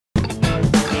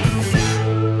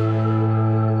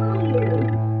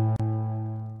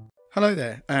Hello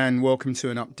there and welcome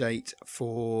to an update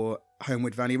for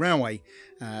Homewood Valley Railway,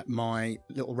 my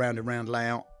little round and round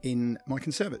layout in my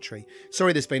conservatory.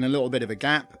 Sorry there's been a little bit of a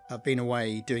gap, I've been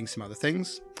away doing some other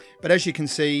things, but as you can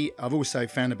see I've also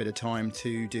found a bit of time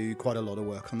to do quite a lot of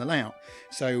work on the layout.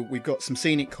 So we've got some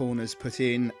scenic corners put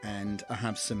in and I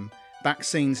have some back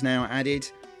scenes now added,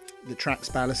 the track's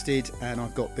ballasted and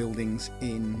I've got buildings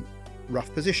in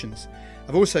rough positions.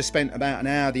 I've also spent about an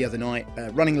hour the other night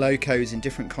running locos in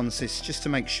different consists just to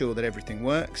make sure that everything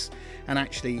works, and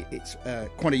actually it's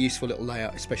quite a useful little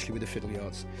layout, especially with the fiddle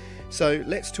yards. So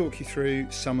let's talk you through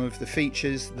some of the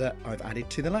features that I've added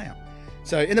to the layout.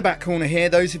 So in the back corner here,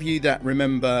 those of you that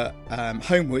remember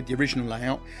Homewood, the original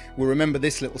layout, will remember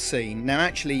this little scene. Now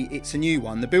actually it's a new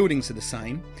one, the buildings are the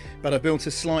same, but I've built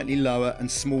a slightly lower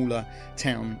and smaller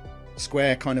town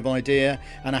square kind of idea,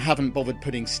 and I haven't bothered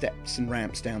putting steps and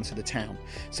ramps down to the town.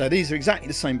 So these are exactly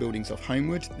the same buildings off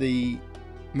Homewood. The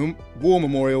War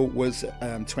Memorial was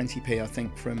 20p I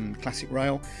think from Classic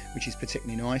Rail, which is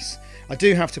particularly nice. I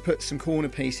do have to put some corner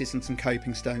pieces and some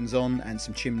coping stones on and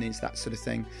some chimneys, that sort of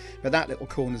thing, but that little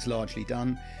corner's largely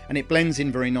done and it blends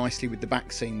in very nicely with the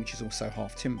back scene, which is also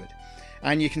half timbered.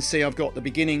 And you can see I've got the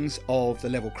beginnings of the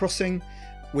level crossing,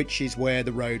 which is where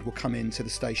the road will come into the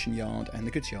station yard and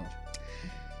the goods yard.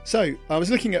 So I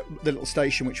was looking at the little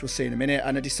station, which we'll see in a minute,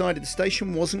 and I decided the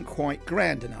station wasn't quite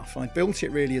grand enough. I built it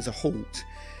really as a halt,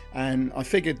 and I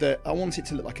figured that I want it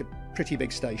to look like a pretty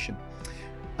big station.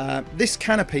 This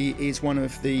canopy is one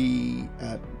of the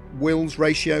Wills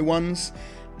ratio ones.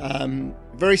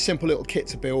 Very simple little kit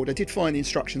to build. I did find the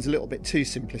instructions a little bit too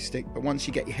simplistic, but once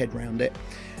you get your head around it,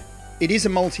 it is a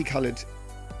multicoloured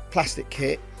plastic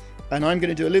kit. And I'm going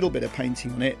to do a little bit of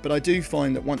painting on it, but I do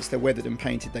find that once they're weathered and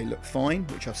painted they look fine,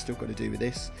 which I've still got to do with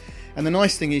this. And the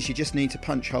nice thing is you just need to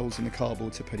punch holes in the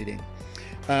cardboard to put it in.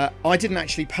 I didn't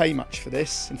actually pay much for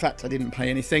this. In fact, I didn't pay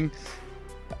anything.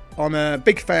 I'm a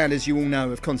big fan, as you all know,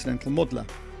 of Continental Modeler.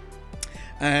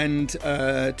 And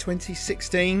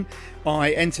 2016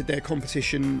 I entered their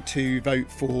competition to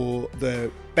vote for the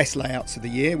best layouts of the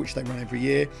year, which they run every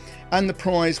year, and the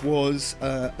prize was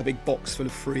a big box full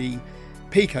of free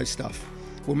Pico stuff.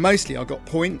 Well, mostly I got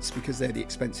points because they're the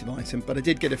expensive item, but I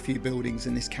did get a few buildings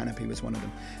and this canopy was one of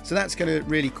them. So that's going to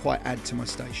really quite add to my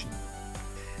station.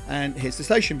 And here's the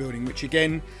station building, which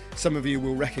again some of you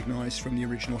will recognise from the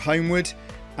original Homewood,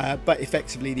 but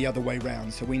effectively the other way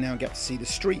round. So we now get to see the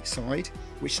street side,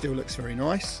 which still looks very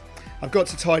nice. I've got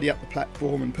to tidy up the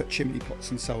platform and put chimney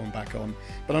pots and so on back on,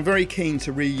 but I'm very keen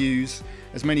to reuse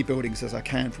as many buildings as I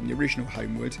can from the original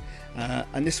Homewood,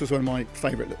 and this was one of my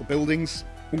favourite little buildings,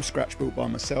 all scratch built by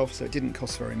myself, so it didn't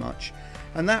cost very much.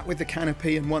 And that with the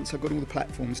canopy, and once I've got all the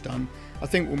platforms done, I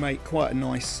think will make quite a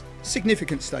nice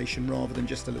significant station rather than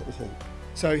just a little hall.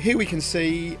 So here we can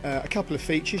see a couple of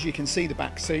features. You can see the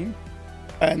back scene,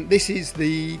 and this is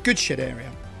the goods shed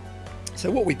area. So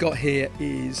what we've got here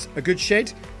is a goods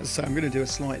shed. As I say, I'm going to do a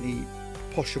slightly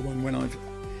posher one when I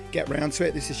get round to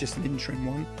it. This is just an interim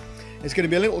one. There's going to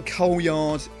be a little coal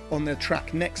yard on the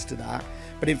track next to that,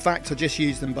 but in fact I just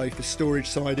use them both for storage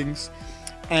sidings.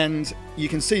 And you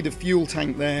can see the fuel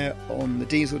tank there on the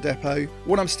diesel depot.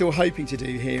 What I'm still hoping to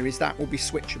do here is that will be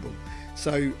switchable.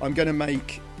 So I'm going to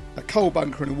make a coal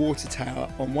bunker and a water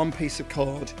tower on one piece of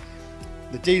card,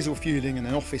 the diesel fueling and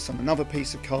an office on another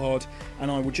piece of card, and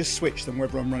I will just switch them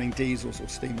whether I'm running diesels or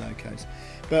steam locos.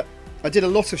 But I did a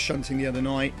lot of shunting the other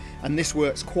night, and this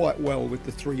works quite well with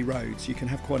the 3 roads. You can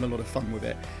have quite a lot of fun with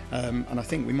it, and I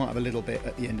think we might have a little bit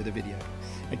at the end of the video.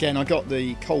 Again, I got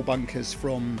the coal bunkers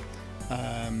from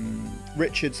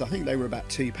Richards. I think they were about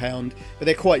 £2, but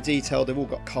they're quite detailed. They've all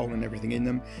got coal and everything in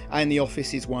them, and the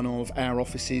office is one of our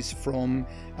offices from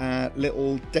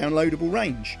little downloadable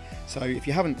range. So if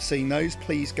you haven't seen those,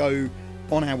 please go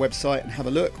on our website and have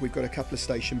a look. We've got a couple of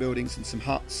station buildings and some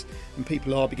huts, and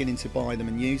people are beginning to buy them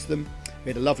and use them. We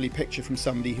had a lovely picture from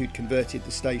somebody who'd converted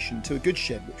the station to a goods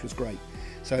shed, which was great.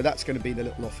 So that's going to be the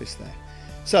little office there.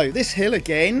 So this hill,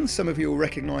 again, some of you will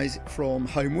recognise it from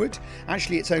Homewood.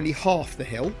 Actually, it's only half the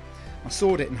hill. I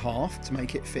sawed it in half to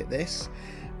make it fit this.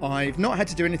 I've not had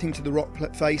to do anything to the rock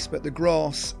face, but the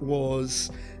grass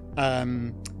was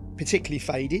particularly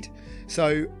faded.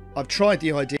 So I've tried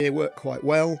the idea, worked quite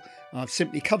well. I've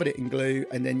simply covered it in glue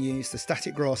and then used the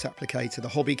static grass applicator, the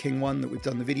Hobby King one that we've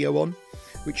done the video on,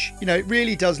 which, you know, it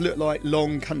really does look like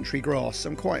long country grass. So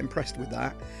I'm quite impressed with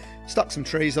that. Stuck some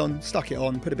trees on, stuck it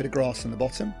on, put a bit of grass on the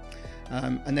bottom,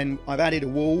 and then I've added a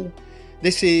wall.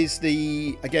 This is just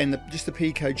the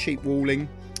Pico cheap walling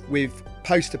with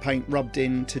poster paint rubbed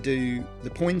in to do the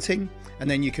pointing, and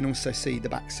then you can also see the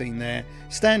back scene there.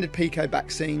 Standard Pico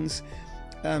back scenes.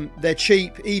 They're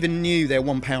cheap, even new they're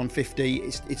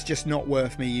 £1.50. It's just not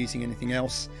worth me using anything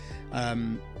else.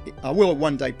 I will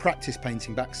one day practice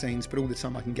painting back scenes, but all the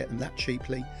time I can get them that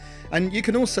cheaply. And you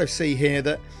can also see here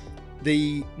that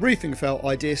the roofing felt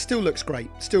idea still looks great,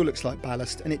 still looks like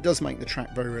ballast, and it does make the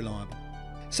track very reliable.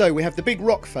 So we have the big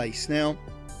rock face. Now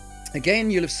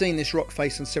again, you'll have seen this rock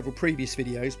face on several previous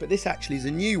videos, but this actually is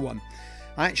a new one.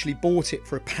 I actually bought it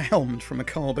for £1 from a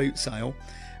car boot sale,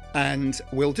 and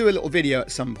we'll do a little video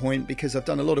at some point because I've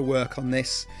done a lot of work on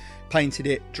this. Painted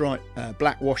it,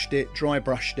 black washed it, dry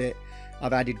brushed it.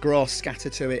 I've added grass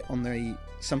scatter to it on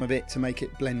some of it to make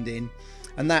it blend in,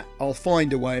 and that I'll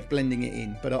find a way of blending it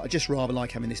in, but I just rather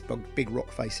like having this big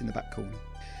rock face in the back corner.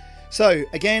 So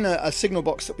again, a signal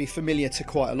box that will be familiar to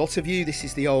quite a lot of you. This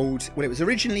is the old, well, it was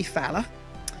originally Fowler,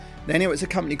 then it was a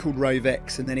company called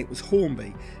Rovex, and then it was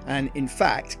Hornby. And in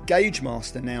fact,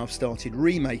 Gagemaster now have started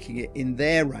remaking it in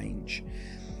their range.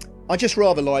 I just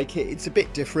rather like it. It's a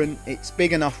bit different. It's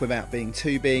big enough without being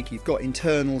too big. You've got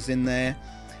internals in there.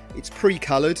 It's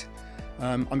pre-coloured.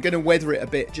 I'm going to weather it a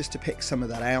bit just to pick some of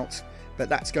that out, but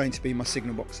that's going to be my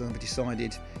signal box. I've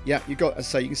decided, yeah, you've got,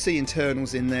 so you can see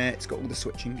internals in there. It's got all the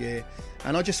switching gear,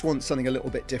 and I just want something a little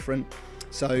bit different.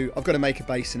 So I've got to make a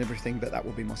base and everything, but that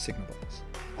will be my signal box.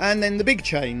 And then the big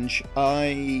change,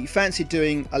 I fancied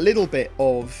doing a little bit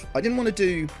of, I didn't want to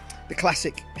do the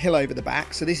classic hill over the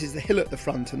back, so this is the hill at the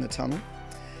front and the tunnel.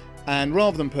 And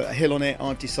rather than put a hill on it,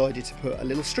 I've decided to put a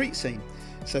little street scene.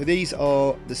 So these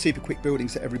are the super quick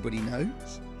buildings that everybody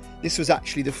knows. This was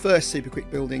actually the first super quick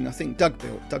building I think Doug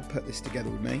built. Doug put this together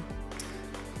with me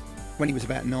when he was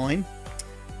about 9.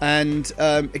 And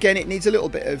again, it needs a little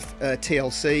bit of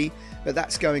TLC, but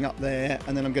that's going up there,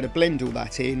 and then I'm going to blend all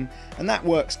that in, and that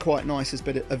works quite nice as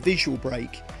a visual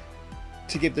break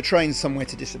to give the train somewhere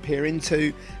to disappear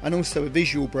into, and also a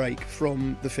visual break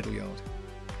from the fiddle yard.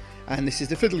 And this is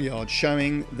the fiddle yard,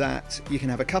 showing that you can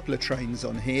have a couple of trains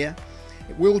on here.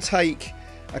 It will take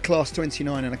a Class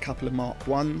 29 and a couple of Mark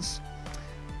 1s.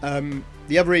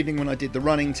 The other evening when I did the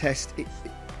running test,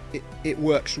 it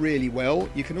works really well.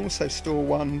 You can also store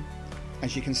one,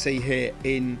 as you can see here,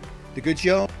 in the goods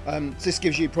yard. So this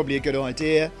gives you probably a good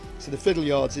idea. So the fiddle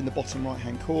yard's in the bottom right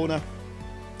hand corner,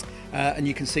 and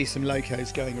you can see some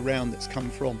locos going around that's come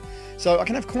from. So I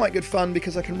can have quite good fun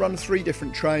because I can run 3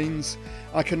 different trains.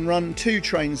 I can run 2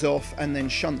 trains off and then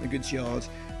shunt the goods yard,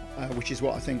 which is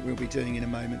what I think we'll be doing in a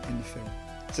moment in the film.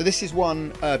 So this is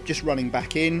one just running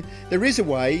back in. There is a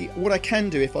way, what I can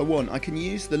do if I want, I can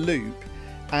use the loop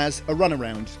as a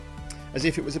runaround, as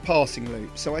if it was a passing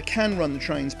loop. So I can run the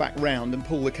trains back round and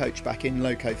pull the coach back in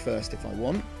loco first if I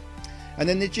want. And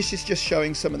then it's just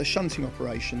showing some of the shunting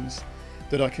operations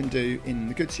that I can do in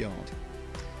the goods yard.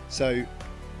 So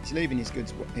he's leaving his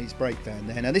brake van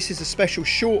there. Now this is a special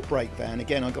short brake van,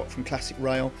 again I got from Classic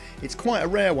Rail. It's quite a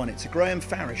rare one. It's a Graham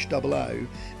Farish 00,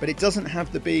 but it doesn't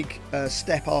have the big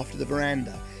step after the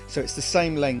veranda. So it's the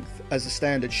same length as a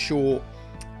standard short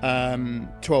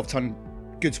 12-ton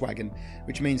goods wagon,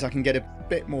 which means I can get a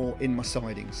bit more in my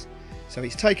sidings. So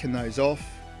he's taken those off,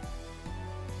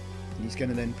 and he's going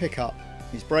to then pick up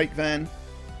his brake van.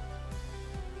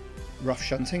 Rough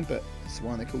shunting, but that's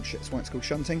why it's called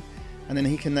shunting, and then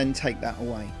he can then take that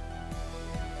away.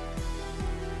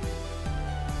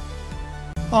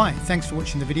 Hi, thanks for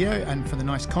watching the video and for the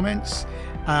nice comments.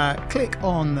 Click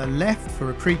on the left for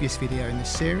a previous video in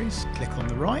this series, click on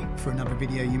the right for another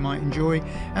video you might enjoy,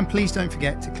 and please don't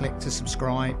forget to click to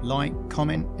subscribe, like,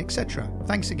 comment, etc.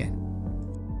 Thanks again.